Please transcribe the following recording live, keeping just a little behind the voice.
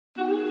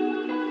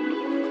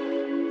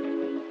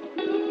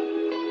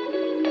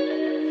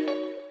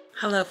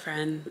Hello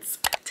friends,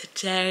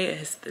 today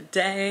is the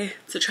day,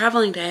 it's a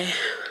traveling day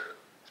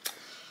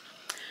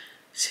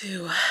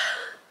to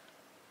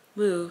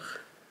move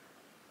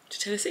to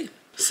Tennessee.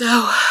 So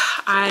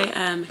I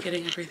am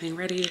getting everything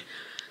ready.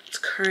 It's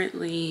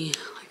currently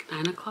like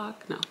 9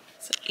 o'clock, no,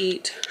 it's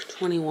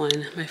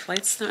 8:21. My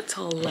flight's not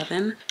till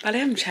 11, but I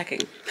am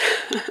checking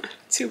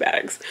 2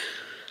 bags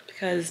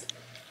because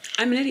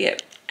I'm an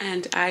idiot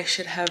and I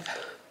should have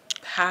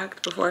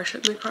packed before I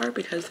shipped my car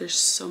because there's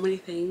so many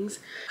things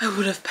I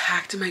would have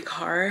packed in my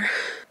car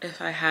if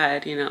I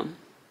had, you know,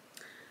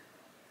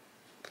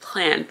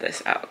 planned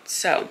this out.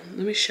 So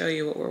let me show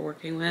you what we're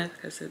working with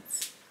because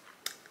it's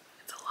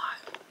a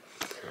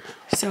lot.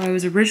 So I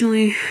was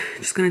originally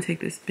just gonna take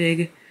this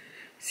big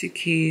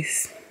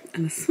suitcase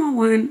and the small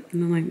one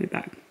and then like my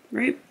bag,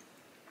 right?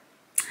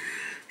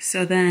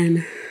 So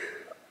then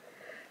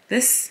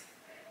this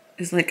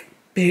is like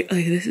big,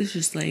 like this is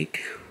just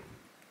like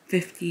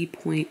 50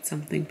 point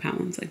something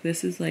pounds. Like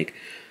this is like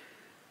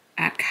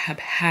at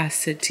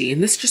capacity,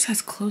 and this just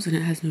has clothes in it.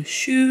 It has no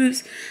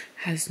shoes,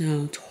 has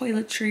no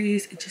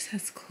toiletries, it just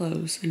has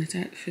clothes, and it's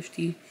at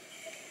 50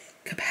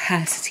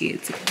 capacity.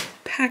 It's like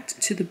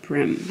packed to the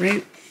brim,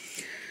 right?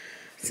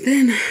 So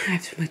then I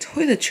have to put my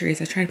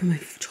toiletries. I tried to put my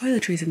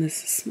toiletries in this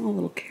small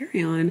little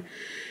carry-on.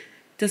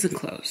 Doesn't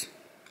close.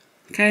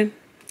 Okay,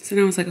 so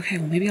now I was like, okay,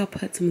 well maybe I'll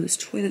put some of this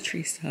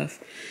toiletry stuff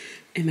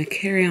in my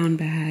carry-on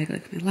bag,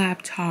 like my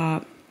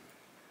laptop.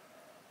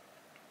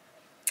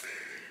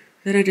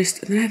 Then I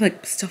have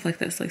like stuff like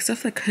this, like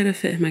stuff that could have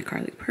fit in my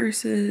car, like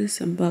purses,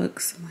 some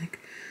books. I'm like,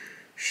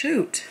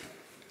 shoot.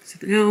 So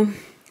now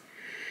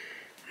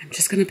I'm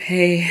just gonna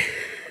pay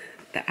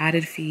the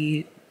added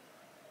fee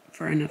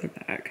for another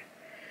bag.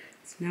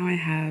 So now I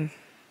have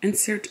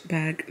insert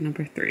bag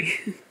number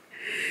 3.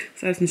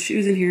 So I have some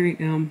shoes in here right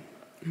now.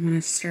 I'm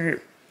gonna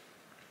start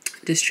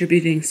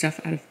distributing stuff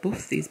out of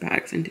both these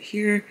bags into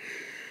here.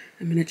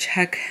 I'm gonna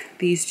check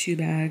these 2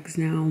 bags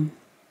now,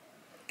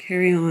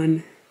 carry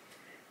on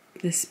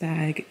this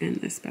bag and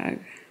this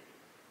bag,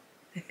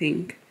 I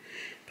think.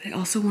 But I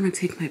also want to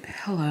take my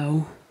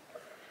pillow.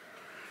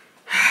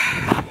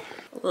 A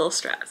little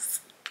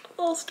stress.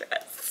 We'll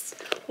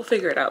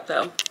figure it out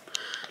though.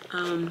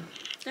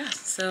 Yeah,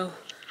 so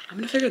I'm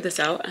gonna figure this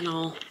out and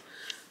I'll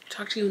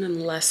talk to you in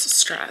less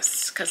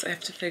stress because I have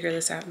to figure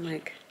this out in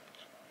like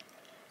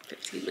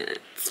 15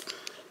 minutes.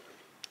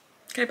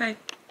 Okay, bye.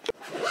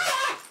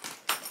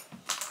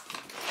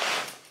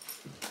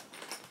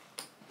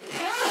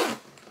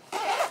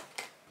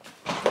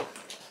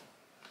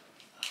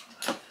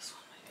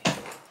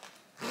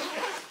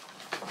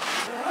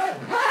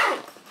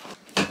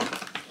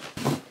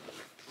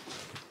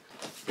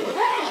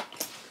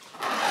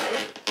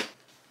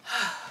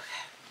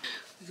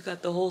 We've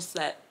got the whole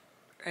set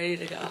ready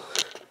to go.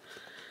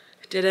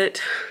 I did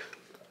it.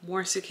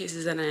 More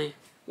suitcases than I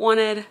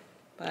wanted,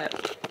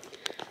 but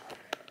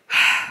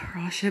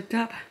we're all shipped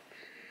up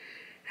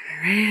and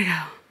we're ready to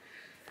go.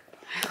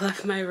 I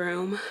left my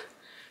room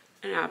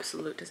an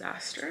absolute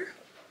disaster.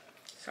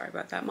 Sorry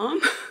about that,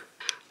 Mom.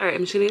 All right,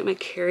 I'm just gonna get my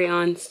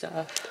carry-on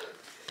stuff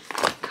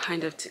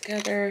kind of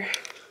together.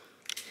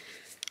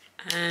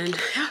 And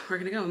yeah, we're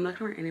gonna go. I'm not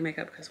gonna wear any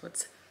makeup because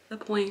what's the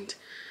point?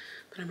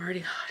 But I'm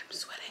already hot, I'm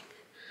sweating.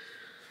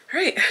 All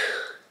right,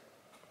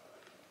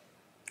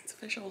 it's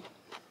official.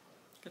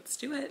 Let's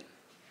do it.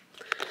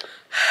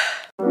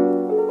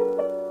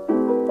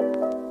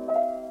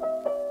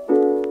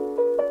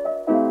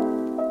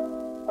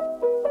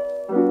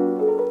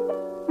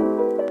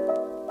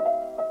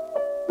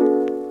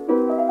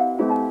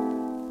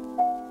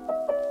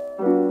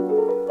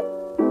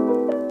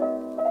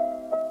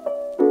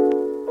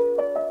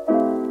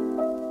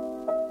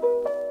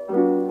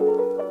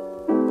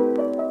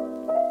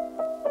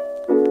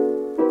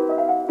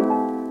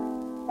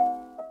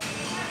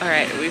 All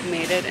right, we've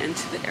made it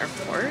into the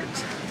airport.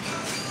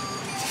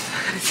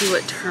 I gotta see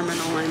what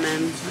terminal I'm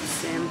in. Let's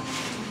see.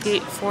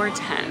 Gate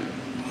 410.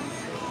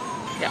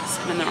 Yes,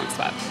 I'm in the wrong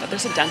spot. But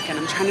there's a Dunkin'.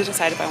 I'm trying to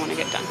decide if I want to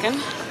get Dunkin'.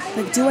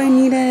 Like, do I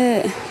need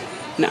it?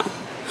 No.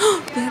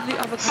 They have the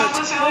avocado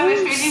toast.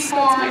 That's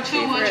my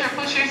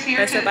favorite.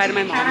 I said bye to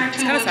my mom.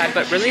 It's kind of sad,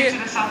 but really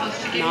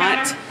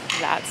not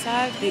that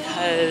sad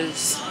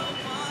because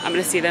I'm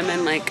gonna see them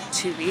in like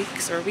 2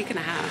 weeks or a week and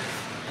a half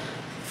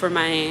for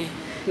my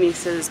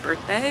niece's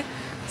birthday,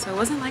 so it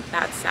wasn't like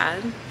that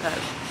sad, but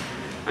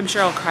I'm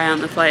sure I'll cry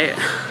on the flight.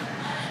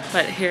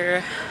 But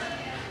here,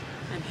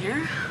 I'm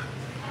here,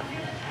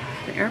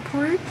 the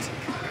airport.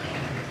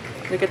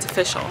 Like, it's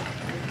official.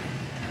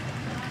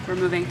 We're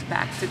moving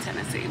back to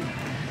Tennessee.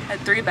 I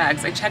had 3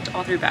 bags. I checked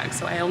all 3 bags,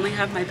 so I only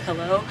have my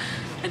pillow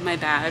and my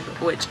bag,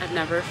 which I've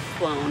never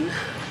flown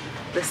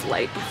this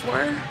light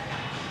before,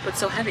 but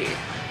so heavy.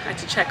 I had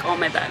to check all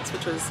my bags,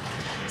 which was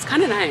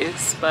kind of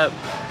nice, but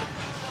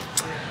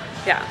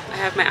yeah, I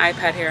have my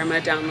iPad here. I'm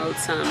gonna download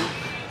some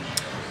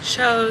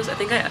shows. I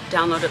think I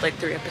downloaded like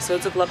 3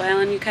 episodes of Love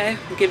Island UK.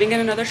 I'm giving it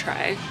another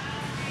try.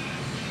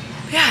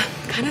 But yeah,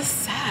 kind of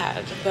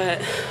sad,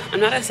 but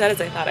I'm not as sad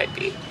as I thought I'd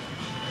be.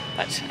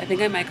 But I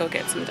think I might go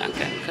get some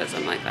Dunkin' because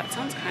I'm like, that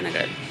sounds kind of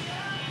good.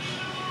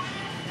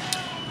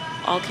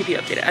 I'll keep you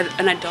updated.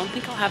 And I don't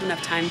think I'll have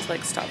enough time to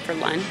like stop for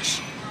lunch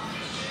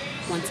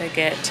once I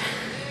get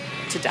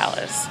to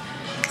Dallas. So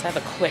I have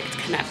a quick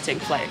connecting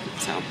flight.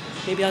 So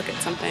maybe I'll get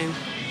something.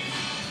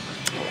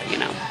 I'll let you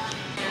know.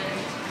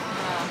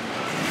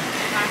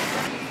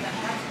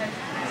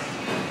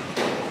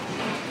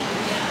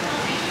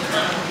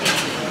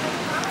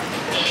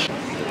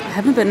 I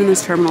haven't been in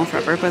this terminal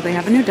forever, but they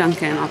have a new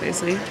Dunkin',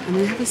 obviously, and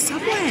they have a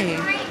Subway.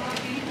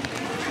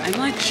 I'm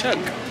like shook.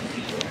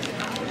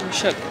 I'm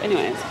shook.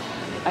 Anyways,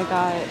 I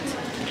got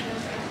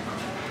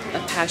a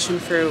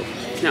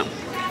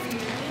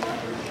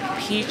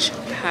peach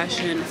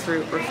passion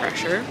fruit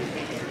refresher.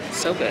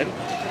 So good.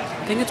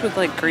 I think it's with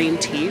like green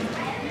tea.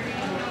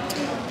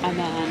 And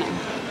then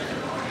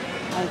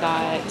I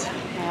got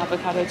my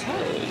avocado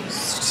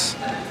toast.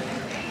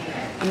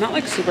 I'm not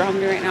like super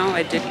hungry right now.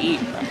 I did eat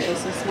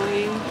breakfast this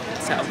morning,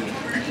 so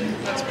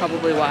that's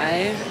probably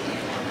why.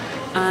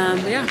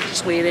 But yeah,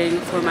 just waiting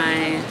for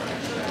my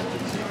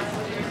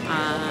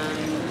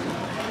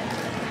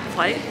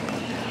flight.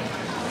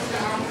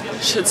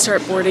 Should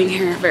start boarding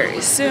here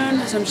very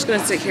soon. So I'm just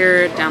gonna sit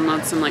here,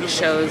 download some like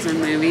shows and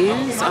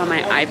movies on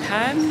my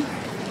iPad.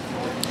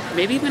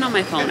 Maybe even on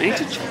my phone. I need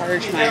to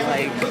charge my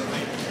like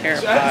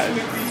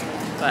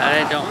AirPods, but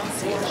I don't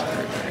see a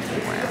charger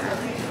anywhere.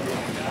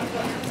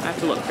 I have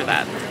to look for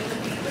that.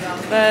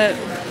 But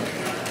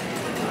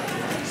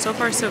so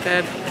far so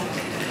good.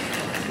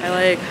 I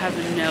like have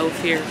no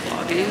fear of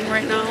vlogging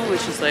right now,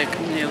 which is like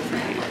new for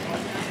me.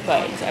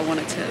 But I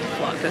wanted to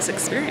vlog this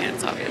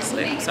experience,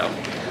 obviously. So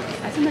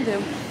that's what I'm gonna do.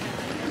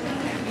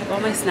 I have all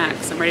my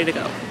snacks. I'm ready to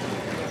go.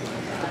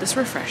 But this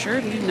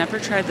refresher, have you never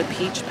tried the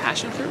peach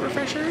passion fruit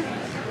refresher?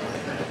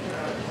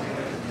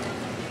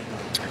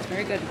 It's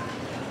very good.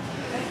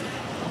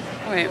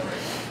 Alright,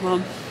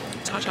 well,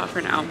 ta-ta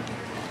for now.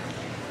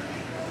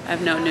 I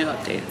have no new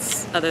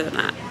updates other than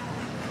that.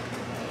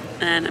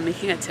 And I'm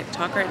making a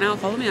TikTok right now.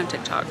 Follow me on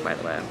TikTok, by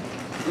the way.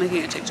 I'm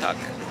making a TikTok.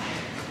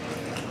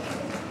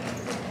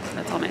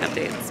 That's all my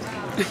updates.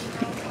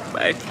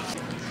 Bye.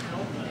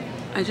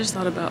 I just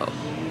thought about,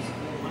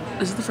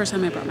 this is the first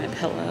time I brought my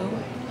pillow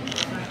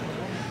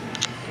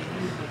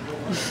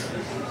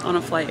on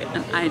a flight,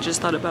 and I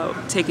just thought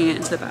about taking it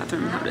into the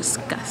bathroom, how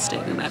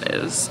disgusting that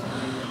is.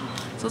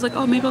 So I was like,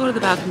 oh, maybe I'll go to the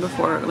bathroom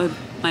before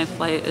my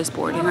flight is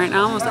boarding right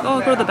now. I was like, oh,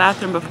 I'll go to the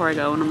bathroom before I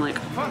go. And I'm like,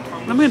 what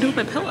am I gonna do with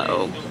my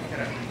pillow?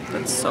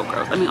 That's so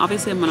gross. I mean,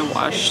 obviously I'm gonna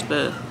wash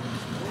the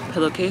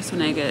pillowcase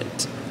when I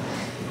get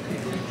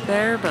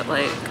there, but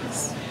like,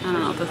 I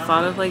don't know, the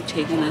thought of like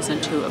taking this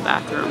into a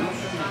bathroom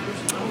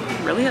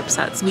really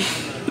upsets me.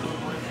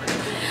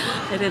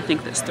 I didn't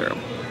think this through.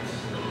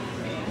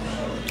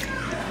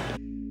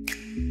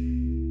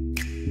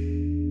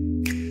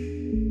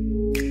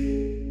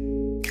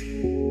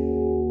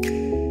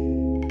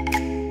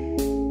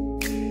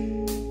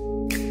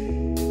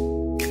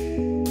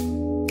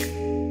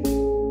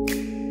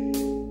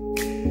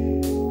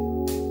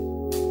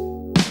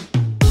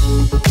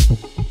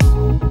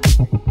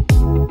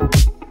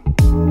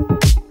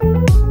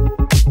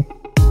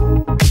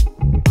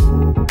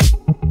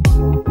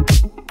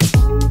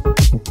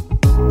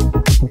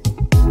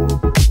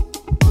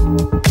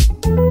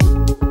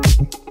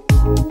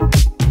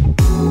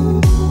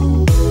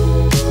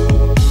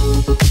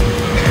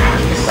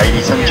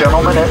 Ladies and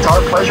gentlemen, it's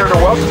our pleasure to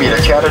welcome you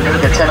to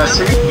Chattanooga,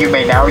 Tennessee. You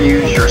may now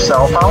use your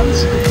cell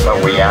phones,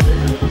 but we ask.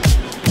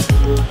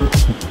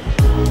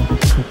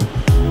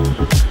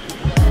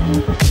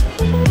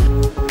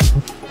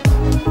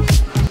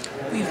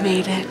 We've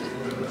made it.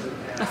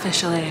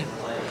 Officially.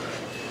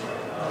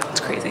 It's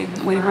crazy.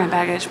 I'm waiting for my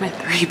baggage, my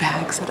 3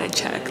 bags that I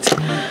checked.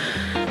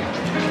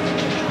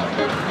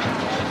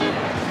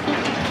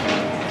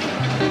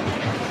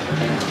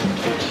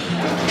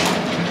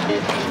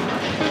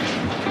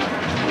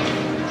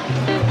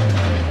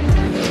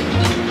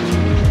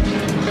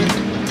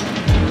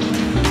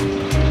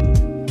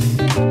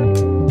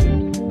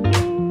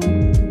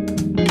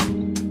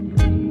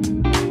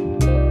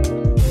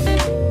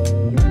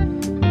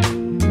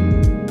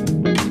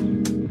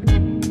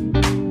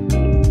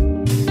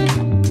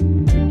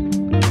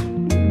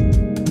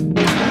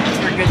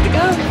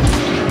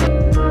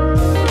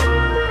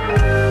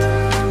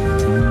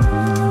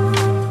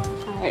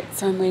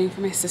 So I'm waiting for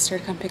my sister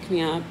to come pick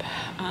me up.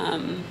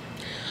 I'm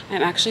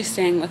actually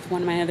staying with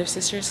one of my other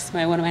sisters,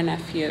 one of my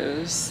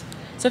nephews.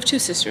 So I have 2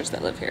 sisters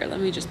that live here. Let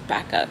me just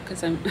back up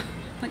because I'm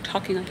like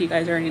talking like you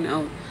guys already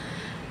know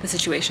the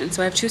situation.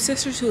 So I have 2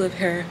 sisters who live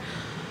here.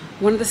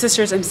 One of the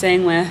sisters I'm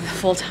staying with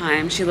full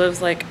time. She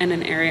lives like in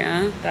an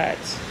area that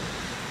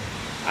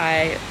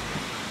I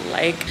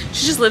like.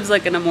 She just lives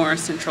like in a more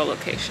central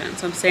location.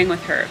 So I'm staying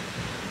with her.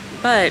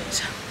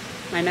 But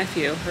my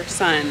nephew, her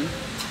son,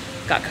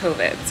 got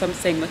COVID. So I'm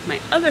staying with my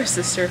other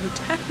sister who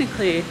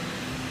technically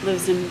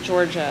lives in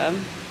Georgia.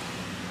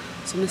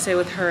 So I'm gonna stay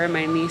with her and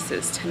my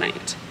nieces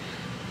tonight.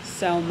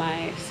 So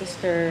my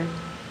sister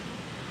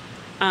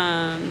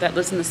that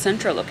lives in the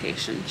central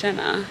location,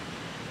 Jenna,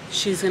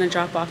 she's gonna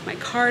drop off my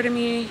car to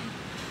me,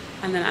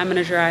 and then I'm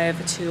gonna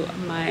drive to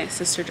my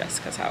sister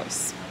Jessica's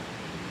house.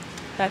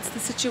 that's the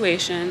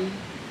situation.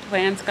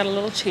 Plans got a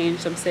little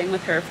changed. I'm staying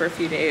with her for a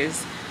few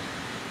days.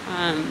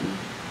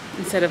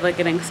 Instead of like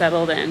getting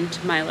settled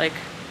into my like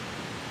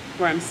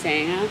where I'm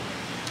staying at,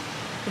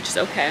 which is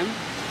okay.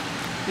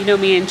 You know,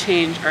 me and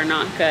change are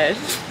not good.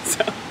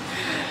 So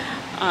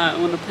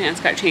when the plans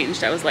got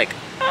changed, I was like,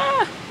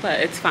 ah, but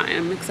it's fine.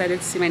 I'm excited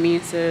to see my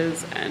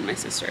nieces and my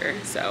sister,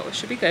 so it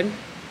should be good.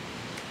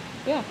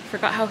 But yeah,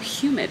 forgot how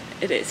humid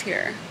it is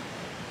here.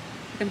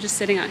 Like I'm just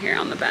sitting out here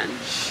on the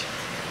bench.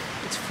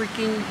 It's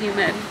freaking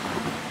humid.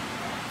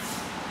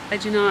 I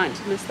do not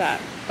miss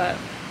that, but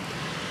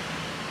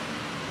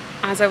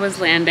as I was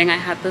landing, I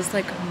had this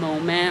like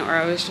moment where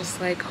I was just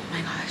like, oh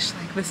my gosh,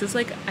 like this is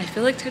like, I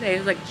feel like today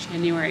is like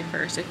January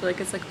 1st. I feel like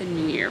it's like the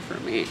new year for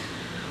me.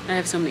 I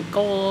have so many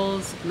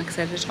goals. I'm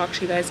excited to talk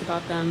to you guys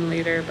about them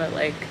later, but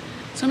like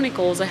so many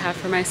goals I have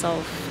for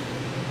myself.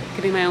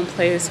 Getting my own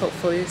place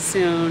hopefully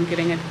soon,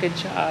 getting a good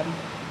job,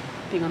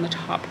 being on the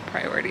top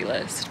priority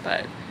list,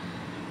 but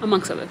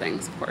amongst other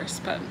things, of course.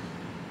 But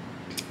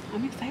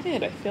I'm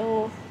excited. I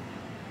feel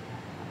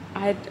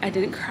I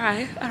didn't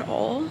cry at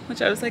all,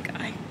 which I was like,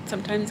 I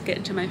sometimes get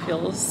into my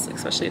feels,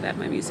 especially if I have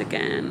my music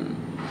in,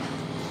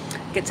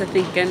 get to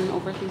thinking,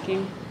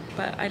 overthinking,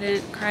 but I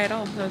didn't cry at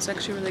all. I was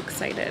actually really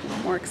excited,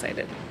 more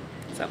excited.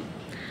 So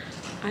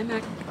I'm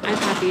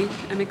happy,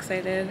 I'm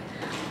excited.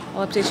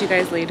 I'll update you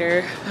guys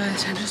later,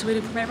 but I'm just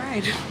waiting for my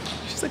ride.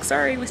 She's like,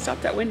 sorry, we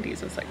stopped at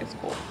Wendy's. I was like, it's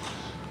cool.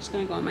 I'm just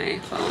gonna go on my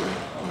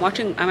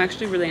phone. I'm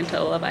actually really into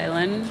Love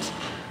Island.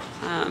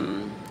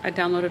 I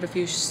downloaded a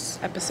few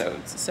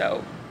episodes,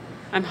 so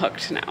I'm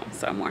hooked now.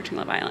 So I'm watching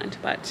Love Island,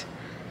 but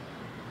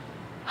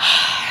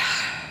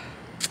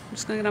I'm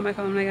just gonna get on my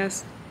phone, I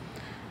guess.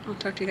 I'll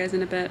talk to you guys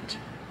in a bit.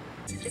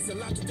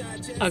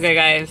 Okay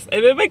guys,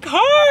 I'm in my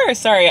car.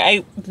 Sorry,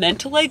 I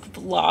meant to like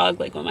vlog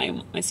like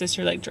when my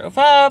sister like drove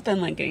up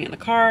and like getting in the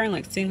car and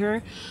like seeing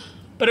her,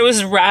 but it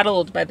was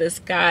rattled by this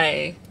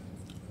guy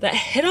that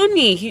hit on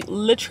me. He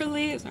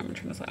literally, sorry, I'm gonna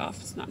turn this light off,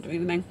 it's not doing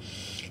anything.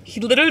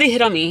 He literally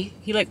hit on me.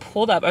 He like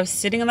pulled up. I was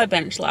sitting on that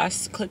bench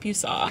last clip you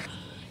saw.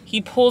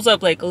 He pulls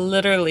up like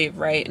literally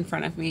right in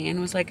front of me and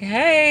was like,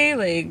 hey,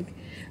 like,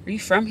 are you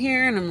from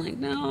here? And I'm like,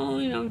 no,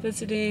 you know, I'm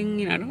visiting,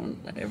 you know, I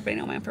don't let everybody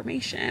know my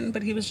information.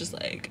 But he was just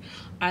like,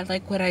 I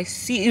like what I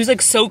see. He was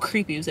like so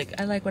creepy. He was like,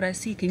 I like what I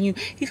see.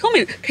 He told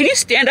me, can you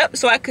stand up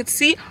so I could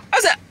see? I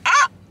was like,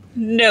 ah,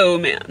 no,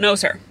 man. No,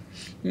 sir.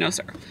 No,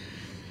 sir.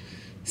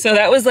 So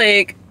that was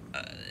like,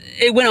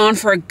 it went on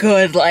for a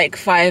good like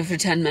 5 to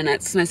 10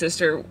 minutes. My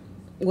sister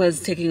was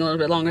taking a little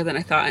bit longer than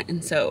I thought.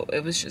 And so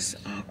it was just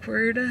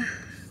awkward.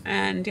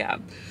 And yeah,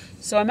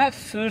 so I'm at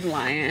Food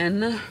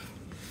Lion.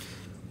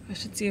 I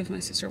should see if my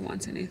sister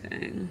wants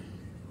anything.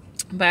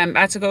 But I'm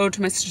about to go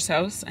to my sister's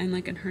house. I'm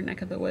like in her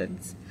neck of the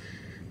woods.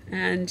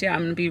 And yeah,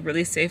 I'm gonna be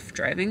really safe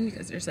driving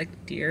because there's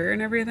like deer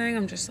and everything.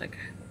 I'm just like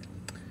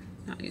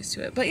not used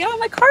to it. But yeah,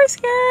 my car's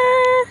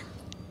here.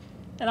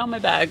 And all my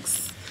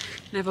bags.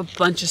 And I have a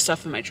bunch of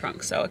stuff in my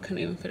trunk, so I couldn't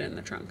even fit it in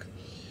the trunk.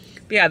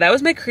 But yeah, that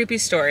was my creepy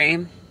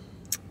story.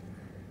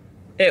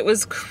 It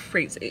was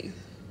crazy.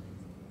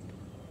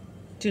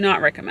 Do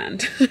not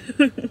recommend.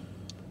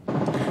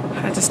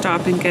 Had to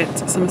stop and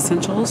get some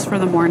essentials for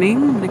the morning.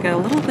 I'm gonna get a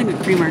little thing of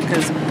creamer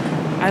because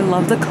I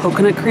love the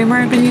coconut creamer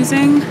I've been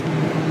using.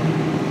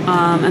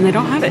 And they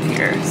don't have it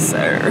here, so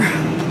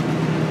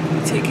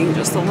I'm taking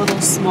just a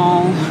little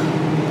small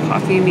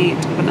coffee meet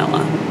vanilla.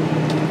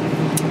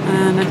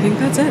 And I think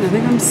that's it. I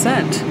think I'm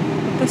set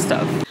with this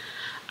stuff.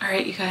 All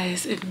right, you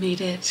guys, I've made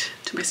it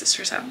to my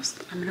sister's house.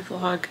 I'm gonna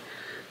vlog.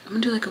 I'm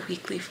gonna do like a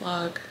weekly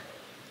vlog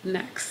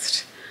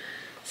next.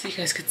 So you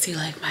guys could see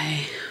like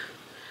my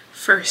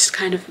first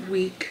kind of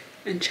week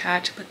in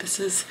chat, but this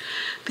is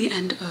the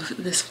end of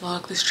this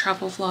vlog, this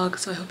travel vlog.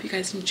 So I hope you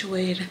guys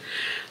enjoyed.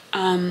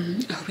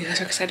 I hope you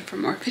guys are excited for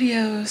more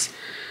videos.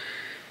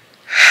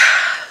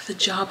 The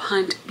job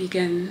hunt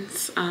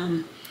begins.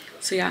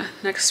 So yeah,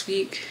 next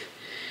week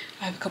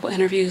I have a couple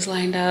interviews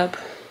lined up,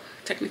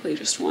 technically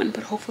just one,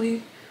 but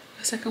hopefully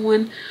a second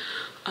one.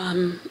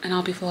 And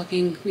I'll be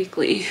vlogging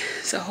weekly.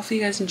 So hopefully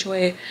you guys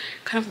enjoy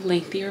kind of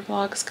lengthier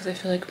vlogs because I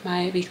feel like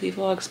my weekly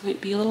vlogs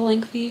might be a little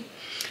lengthy.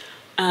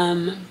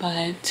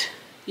 But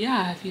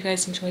yeah, if you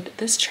guys enjoyed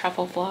this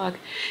travel vlog,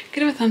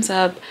 give it a thumbs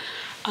up.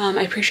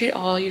 I appreciate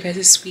all you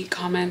guys' sweet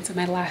comments in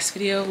my last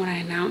video when I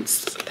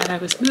announced that I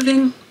was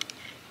moving.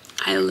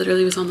 I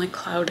literally was on like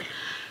cloud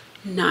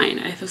 9.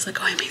 I was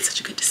like, oh, I made such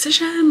a good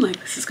decision, like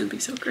this is gonna be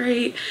so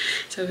great.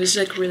 So it was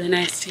like really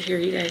nice to hear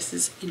you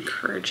guys'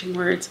 encouraging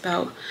words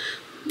about,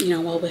 you know,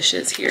 well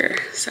wishes here.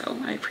 So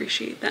I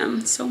appreciate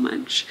them so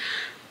much.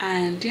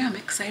 And yeah, I'm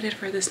excited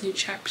for this new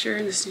chapter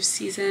and this new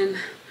season.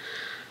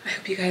 I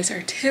hope you guys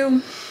are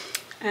too.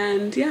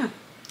 And yeah,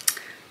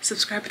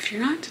 subscribe if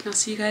you're not, and I'll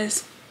see you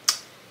guys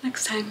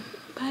next time.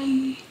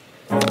 Bye.